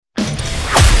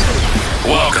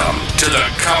Welcome to the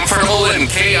Comfortable in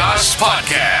Chaos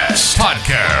Podcast.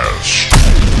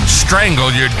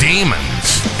 Strangle your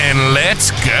demons and let's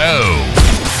go.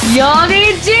 Y'all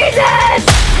need Jesus!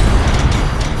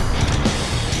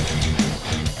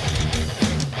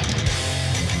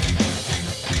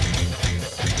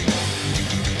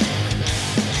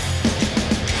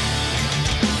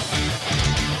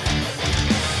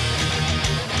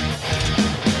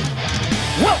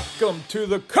 Welcome to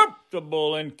the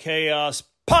Comfortable in Chaos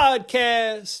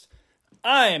Podcast.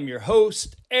 I am your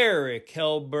host, Eric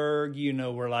Hellberg. You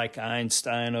know we're like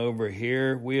Einstein over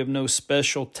here. We have no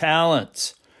special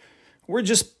talents. We're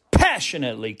just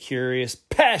passionately curious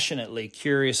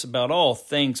about all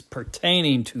things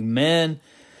pertaining to men.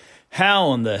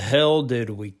 How in the hell did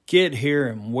we get here,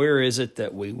 and where is it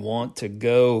that we want to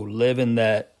go? Living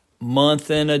that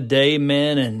month in a day,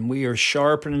 men, and we are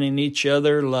sharpening each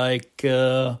other like,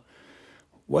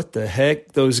 what the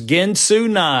heck? Those Ginsu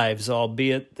knives,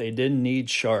 albeit they didn't need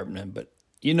sharpening. But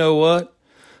you know what?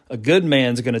 A good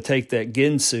man's going to take that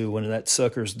Ginsu when that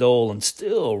sucker's dull and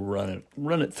still run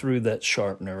it through that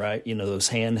sharpener, right? You know, those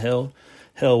handheld.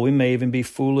 Hell, we may even be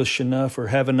foolish enough or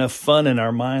have enough fun in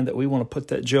our mind that we want to put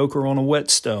that joker on a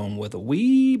whetstone with a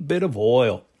wee bit of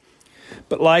oil.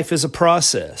 But life is a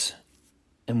process,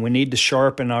 and we need to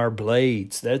sharpen our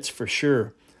blades, that's for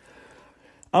sure.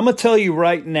 I'm going to tell you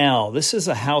right now, this is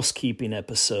a housekeeping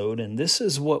episode, and this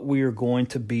is what we are going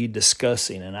to be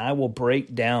discussing, and I will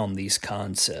break down these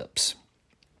concepts.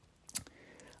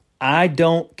 I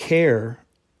don't care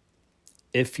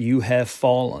if you have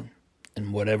fallen,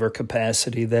 in whatever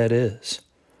capacity that is.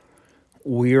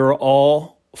 We are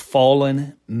all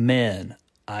fallen men.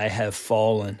 I have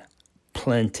fallen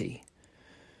plenty.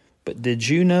 But did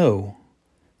you know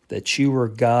that you are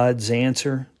God's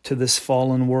answer to this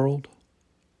fallen world?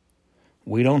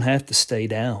 We don't have to stay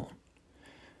down.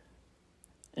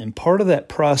 And part of that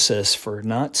process for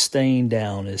not staying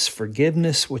down is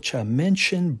forgiveness, which I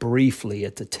mentioned briefly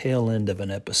at the tail end of an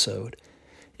episode.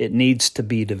 It needs to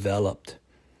be developed.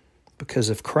 Because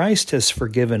if Christ has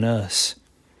forgiven us,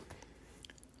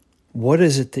 what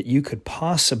is it that you could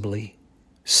possibly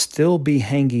still be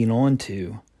hanging on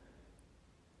to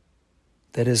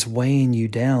that is weighing you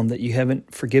down, that you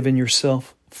haven't forgiven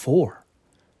yourself for?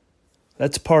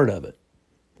 That's part of it.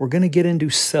 We're going to get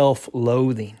into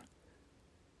self-loathing.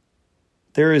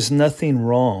 There is nothing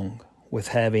wrong with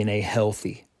having a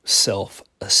healthy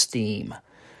self-esteem,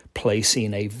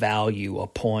 placing a value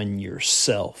upon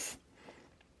yourself.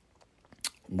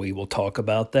 We will talk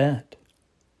about that.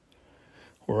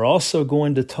 We're also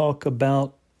going to talk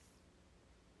about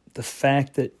the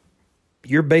fact that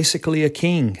you're basically a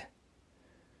king.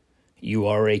 You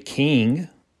are a king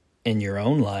in your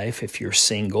own life if you're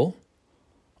single,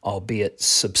 albeit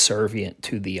subservient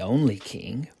to the only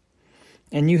king.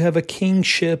 And you have a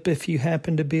kingship if you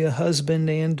happen to be a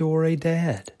husband and or a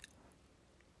dad.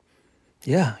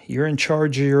 Yeah, you're in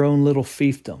charge of your own little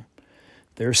fiefdom.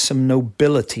 There's some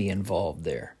nobility involved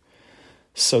there.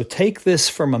 So take this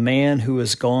from a man who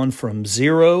has gone from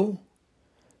zero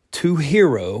to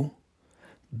hero,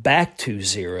 back to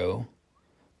zero.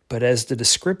 But as the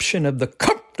description of the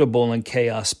Comfortable in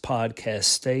Chaos podcast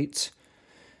states,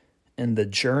 in the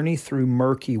journey through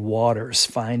murky waters,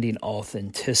 finding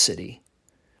authenticity,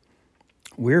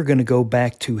 we're going to go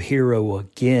back to hero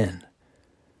again,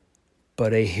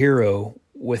 but a hero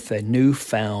with a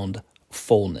newfound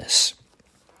fullness.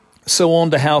 So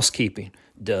on to housekeeping.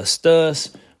 Dust.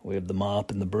 We have the mop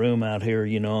and the broom out here.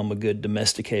 You know I'm a good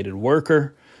domesticated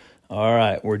worker. All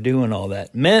right, we're doing all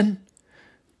that. Men,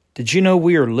 did you know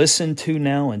we are listened to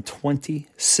now in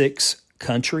 26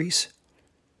 countries?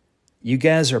 You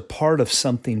guys are part of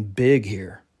something big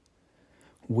here.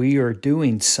 We are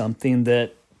doing something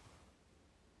that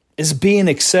is being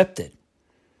accepted.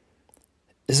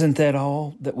 Isn't that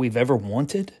all that we've ever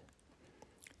wanted?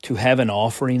 To have an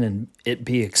offering and it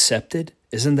be accepted?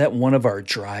 Isn't that one of our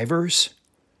drivers?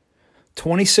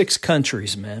 26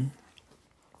 countries, man.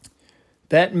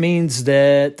 That means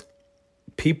that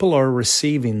people are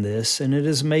receiving this and it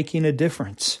is making a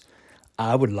difference.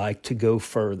 I would like to go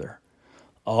further.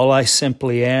 All I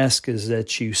simply ask is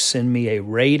that you send me a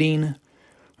rating,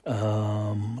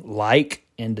 like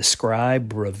and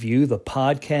describe, review the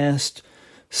podcast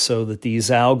so that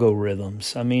these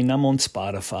algorithms, I'm on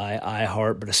Spotify,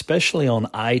 iHeart, but especially on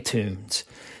iTunes,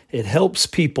 it helps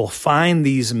people find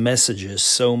these messages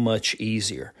so much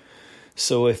easier.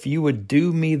 So if you would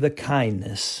do me the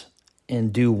kindness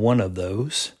and do one of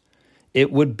those,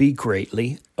 it would be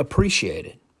greatly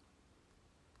appreciated.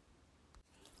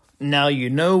 Now, you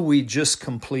know we just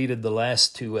completed the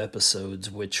last two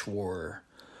episodes, which were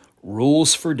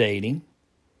rules for dating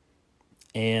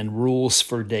and Rules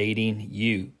for Dating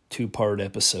You, 2-part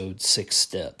episode, 6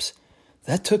 steps.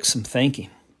 That took some thinking.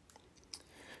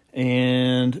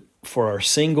 And for our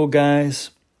single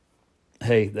guys,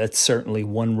 hey, that's certainly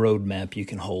one roadmap you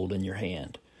can hold in your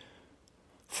hand.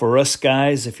 For us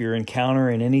guys, if you're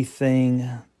encountering anything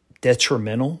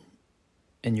detrimental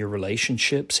in your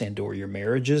relationships and or your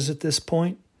marriages at this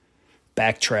point,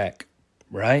 backtrack,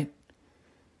 right?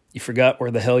 You forgot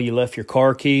where the hell you left your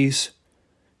car keys.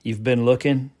 You've been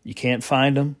looking. You can't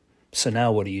find them. So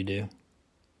now what do?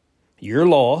 You're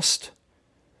lost.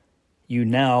 You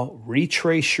now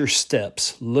retrace your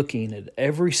steps, looking at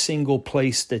every single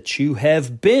place that you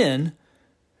have been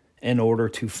in order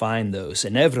to find those.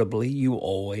 Inevitably, you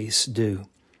always do.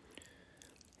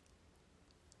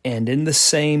 And in the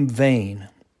same vein,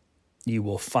 you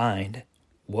will find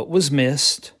what was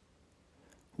missed,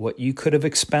 what you could have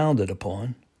expounded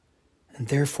upon, and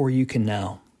therefore you can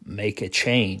now make a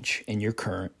change in your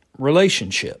current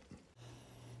relationship.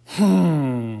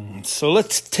 So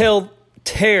let's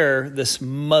tear this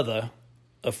mother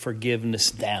of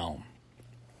forgiveness down.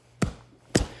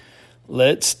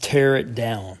 Let's tear it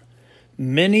down.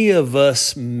 Many of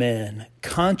us men,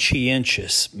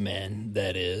 conscientious men,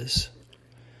 that is,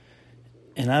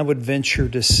 and I would venture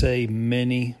to say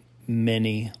many,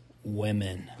 many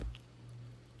women,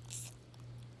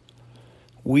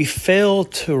 we fail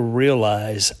to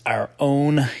realize our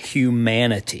own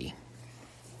humanity.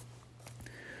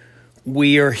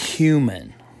 We are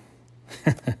human.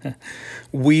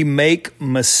 We make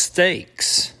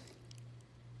mistakes.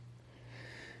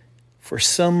 For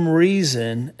some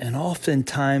reason, and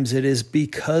oftentimes it is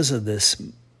because of this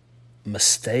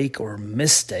mistake or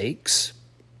mistakes,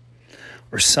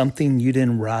 or something you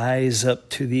didn't rise up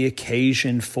to the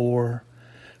occasion for.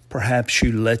 Perhaps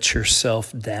you let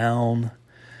yourself down.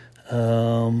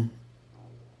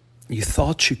 You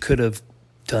thought you could have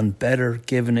done better,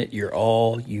 given it your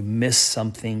all. You missed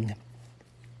something.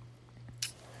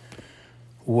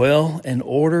 Well, in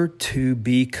order to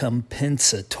be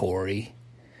compensatory,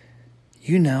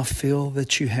 you now feel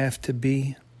that you have to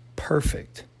be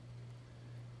perfect.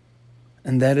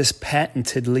 And that is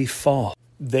patently false.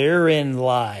 Therein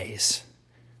lies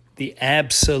the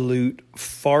absolute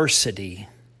falsity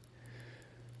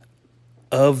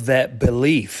of that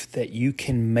belief that you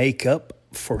can make up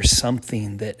for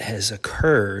something that has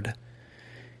occurred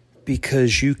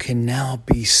because you can now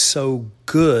be so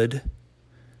good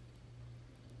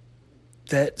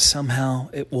that somehow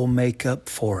it will make up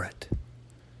for it.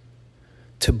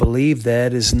 To believe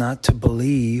that is not to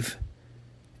believe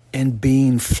in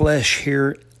being flesh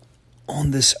here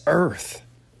on this earth.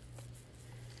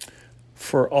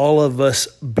 For all of us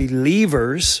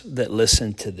believers that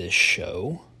listen to this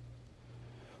show,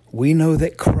 we know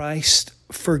that Christ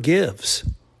forgives.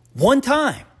 One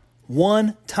time.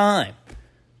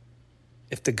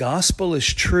 If the gospel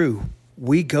is true,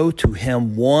 we go to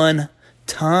him one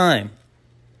time.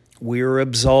 We are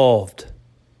absolved.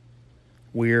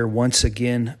 We are once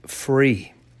again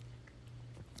free.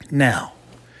 Now,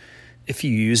 if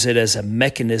you use it as a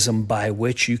mechanism by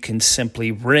which you can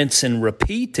simply rinse and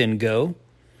repeat and go,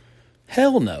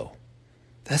 hell no,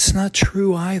 that's not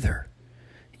true either.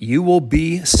 You will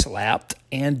be slapped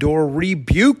and or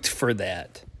rebuked for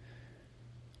that.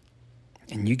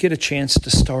 And you get a chance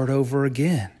to start over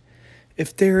again.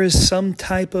 If there is some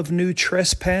type of new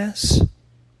trespass,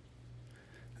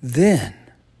 then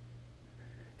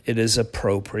it is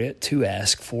appropriate to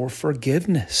ask for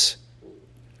forgiveness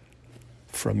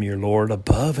from your Lord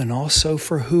above, and also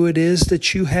for who it is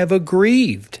that you have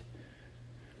aggrieved.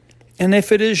 And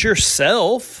if it is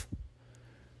yourself,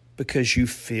 because you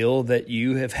feel that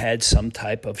you have had some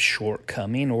type of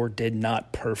shortcoming or did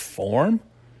not perform,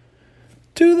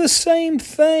 do the same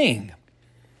thing.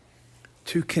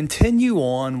 To continue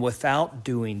on without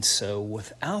doing so,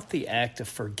 without the act of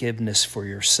forgiveness for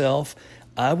yourself,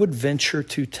 I would venture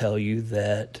to tell you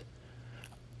that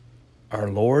our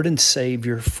Lord and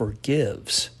Savior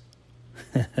forgives.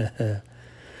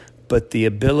 But the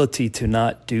ability to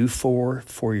not do for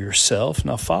yourself,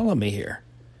 now follow me here.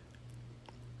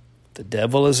 The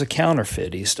devil is a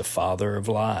counterfeit. He's the father of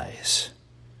lies.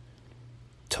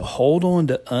 To hold on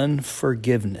to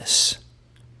unforgiveness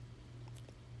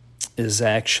is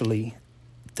actually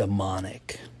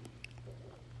demonic.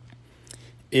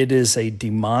 It is a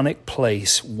demonic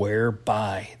place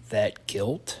whereby that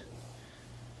guilt,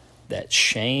 that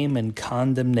shame and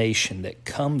condemnation that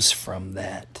comes from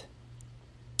that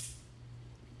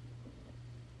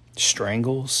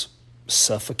strangles,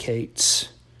 suffocates,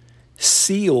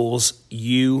 seals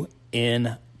you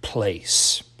in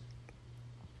place.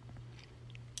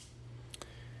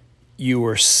 You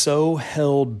are so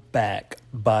held back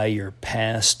by your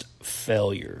past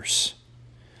failures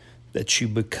that you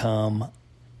become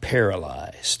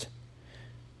paralyzed.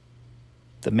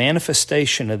 The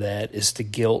manifestation of that is the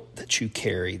guilt that you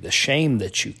carry, the shame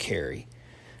that you carry.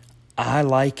 I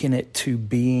liken it to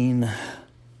being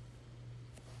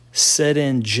set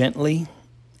in gently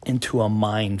into a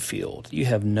minefield. You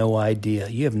have no idea.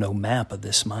 You have no map of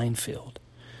this minefield.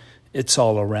 It's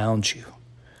all around you.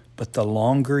 But the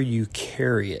longer you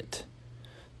carry it,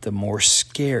 the more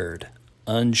scared,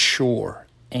 unsure,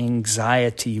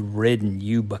 anxiety-ridden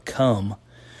you become.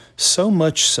 So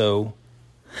much so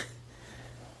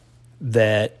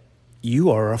that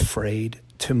you are afraid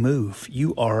to move.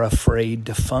 You are afraid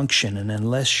to function. And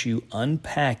unless you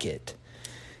unpack it,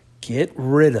 get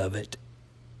rid of it,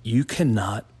 you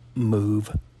cannot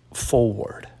move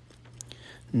forward.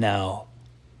 Now,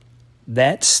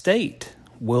 that state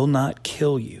will not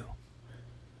kill you,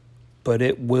 but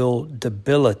it will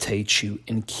debilitate you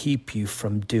and keep you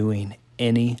from doing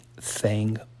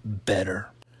anything better.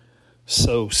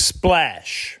 So,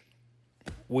 splash!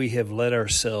 We have let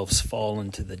ourselves fall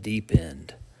into the deep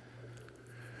end.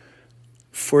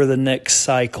 For the next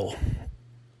cycle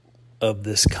of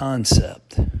this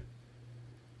concept,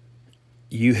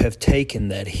 you have taken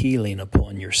that healing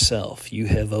upon yourself. You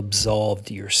have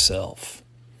absolved yourself.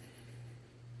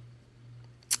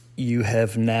 You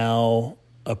have now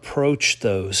approached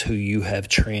those who you have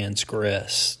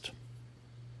transgressed,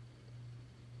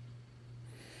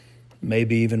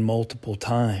 maybe even multiple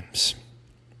times.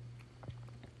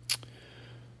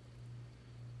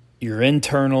 Your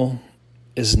internal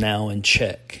is now in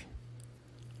check,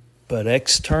 but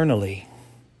externally,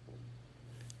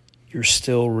 you're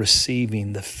still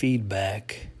receiving the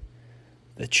feedback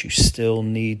that you still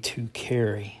need to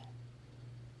carry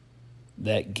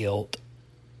that guilt,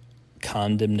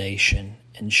 condemnation,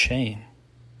 and shame.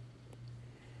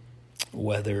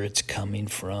 Whether it's coming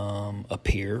from a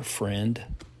peer, friend,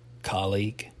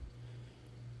 colleague,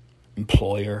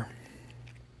 employer,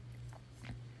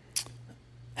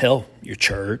 hell, your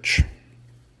church,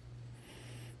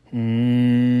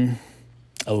 a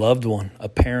loved one, a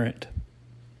parent,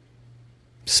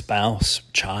 spouse,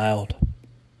 child.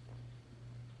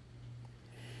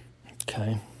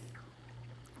 Okay.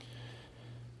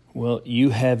 Well,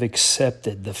 you have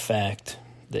accepted the fact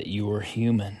that you are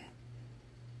human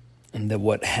and that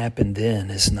what happened then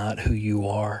is not who you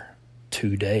are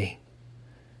today.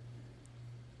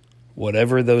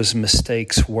 Whatever those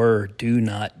mistakes were do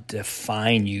not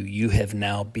define you. You have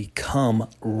now become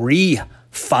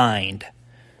refined,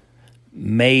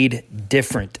 made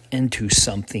different into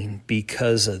something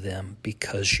because of them,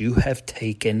 because you have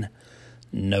taken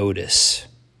notice.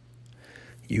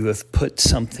 You have put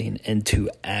something into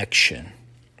action.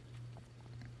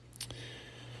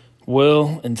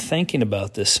 Well, in thinking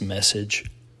about this message,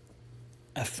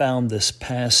 I found this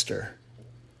pastor.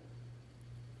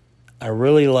 I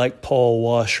really like Paul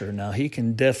Washer. Now, he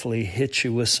can definitely hit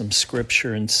you with some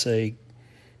scripture and say,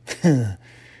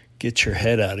 get your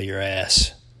head out of your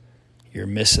ass. You're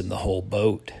missing the whole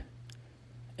boat,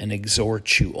 and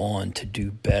exhort you on to do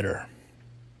better.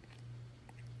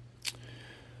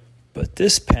 But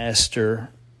this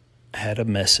pastor had a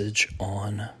message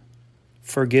on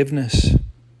forgiveness,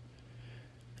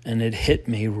 and it hit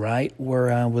me right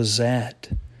where I was at,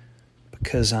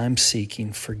 because I'm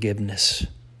seeking forgiveness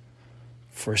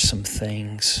for some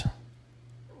things.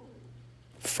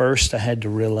 First, I had to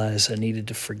realize I needed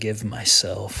to forgive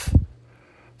myself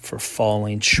for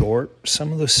falling short.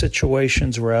 Some of those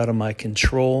situations were out of my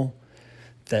control.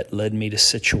 That led me to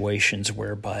situations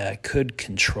whereby I could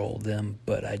control them,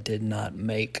 but I did not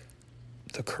make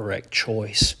the correct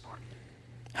choice.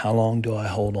 How long do I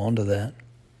hold on to that?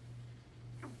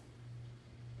 It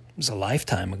was a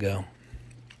lifetime ago.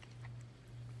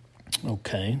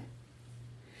 Okay.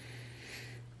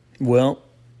 Well,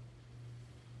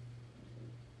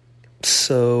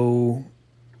 so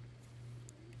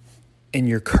in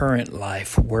your current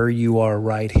life, where you are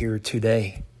right here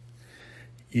today,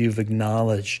 you've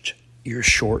acknowledged your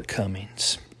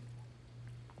shortcomings.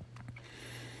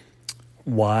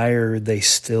 Why are they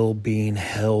still being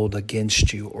held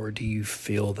against you, or do you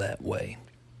feel that way?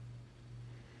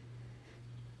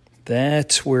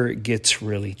 That's where it gets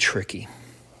really tricky.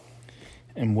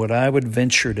 And what I would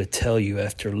venture to tell you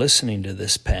after listening to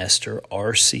this pastor,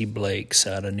 R.C. Blake's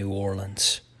out of New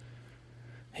Orleans,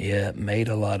 yeah, it made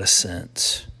a lot of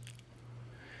sense.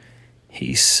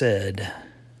 He said,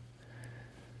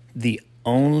 the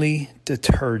only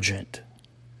detergent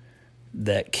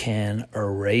that can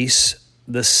erase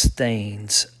the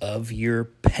stains of your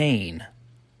pain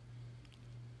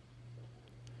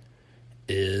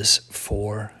is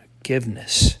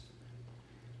forgiveness.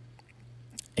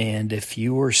 And if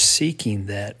you are seeking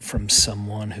that from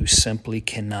someone who simply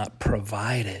cannot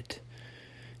provide it,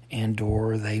 and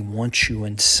or they want you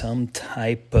in some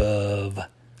type of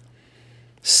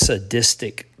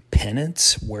sadistic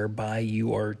penance whereby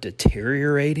you are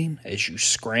deteriorating as you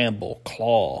scramble,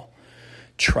 claw,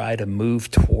 try to move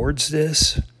towards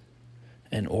this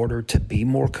in order to be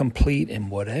more complete in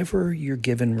whatever your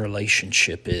given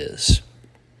relationship is.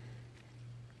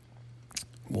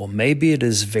 Well, maybe it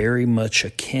is very much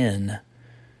akin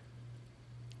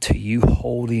to you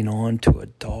holding on to a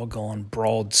doggone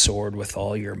broadsword with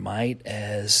all your might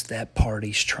as that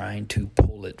party's trying to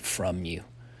pull it from you.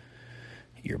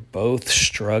 You're both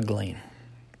struggling.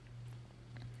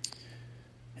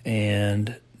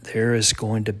 And there is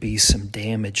going to be some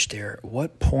damage there. At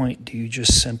what point do you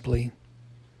just simply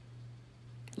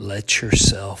let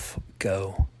yourself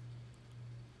go?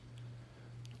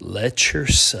 Let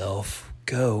yourself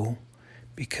go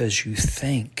because you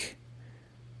think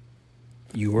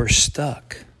you are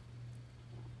stuck.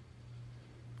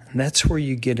 And that's where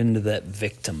you get into that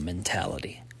victim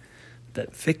mentality.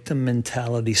 That victim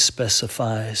mentality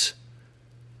specifies,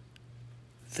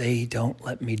 they don't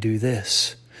let me do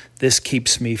this. This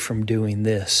keeps me from doing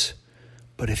this.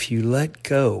 But if you let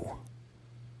go,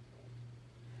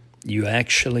 you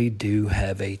actually do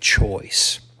have a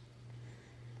choice.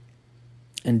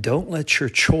 And don't let your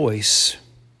choice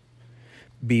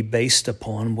be based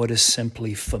upon what is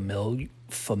simply familiar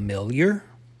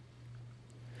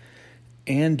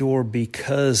and or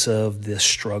because of this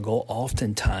struggle,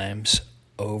 oftentimes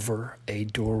over a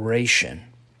duration.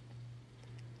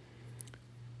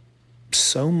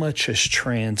 So much has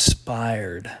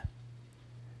transpired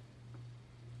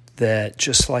that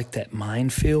just like that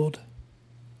minefield,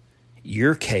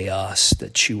 your chaos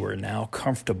that you are now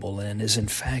comfortable in is in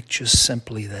fact just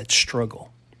simply that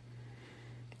struggle.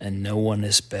 And no one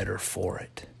is better for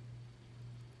it.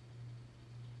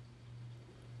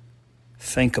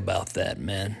 Think about that,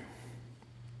 men.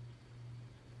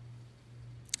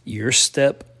 Your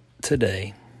step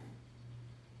today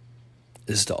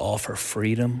is to offer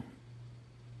freedom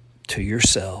to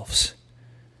yourselves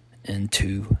and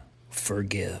to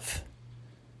forgive.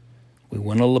 We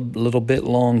went a little bit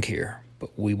long here,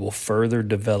 but we will further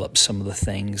develop some of the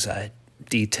things I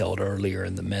detailed earlier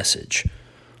in the message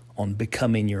on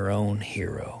becoming your own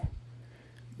hero,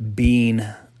 being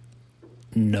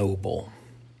noble,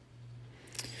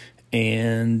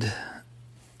 and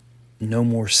no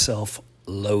more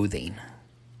self-loathing.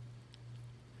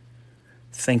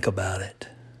 Think about it.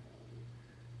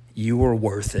 You are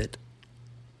worth it.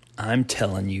 I'm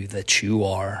telling you that you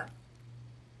are.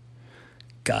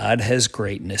 God has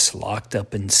greatness locked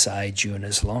up inside you, and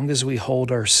as long as we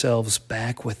hold ourselves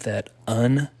back with that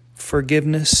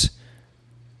unforgiveness,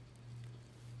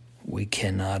 we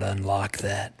cannot unlock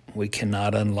that. We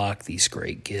cannot unlock these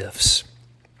great gifts.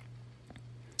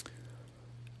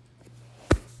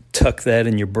 Tuck that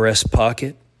in your breast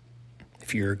pocket.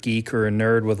 If you're a geek or a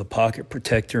nerd with a pocket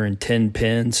protector and 10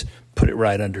 pins, put it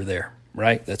right under there,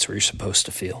 right? That's where you're supposed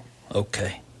to feel.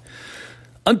 Okay.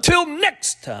 Until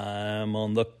next time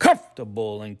on the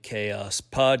Comfortable in Chaos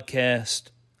podcast,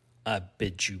 I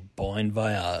bid you bon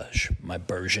voyage, my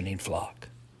burgeoning flock.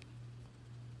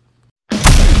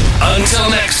 Until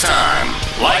next time,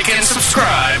 like and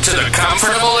subscribe to the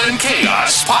Comfortable in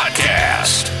Chaos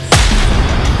podcast.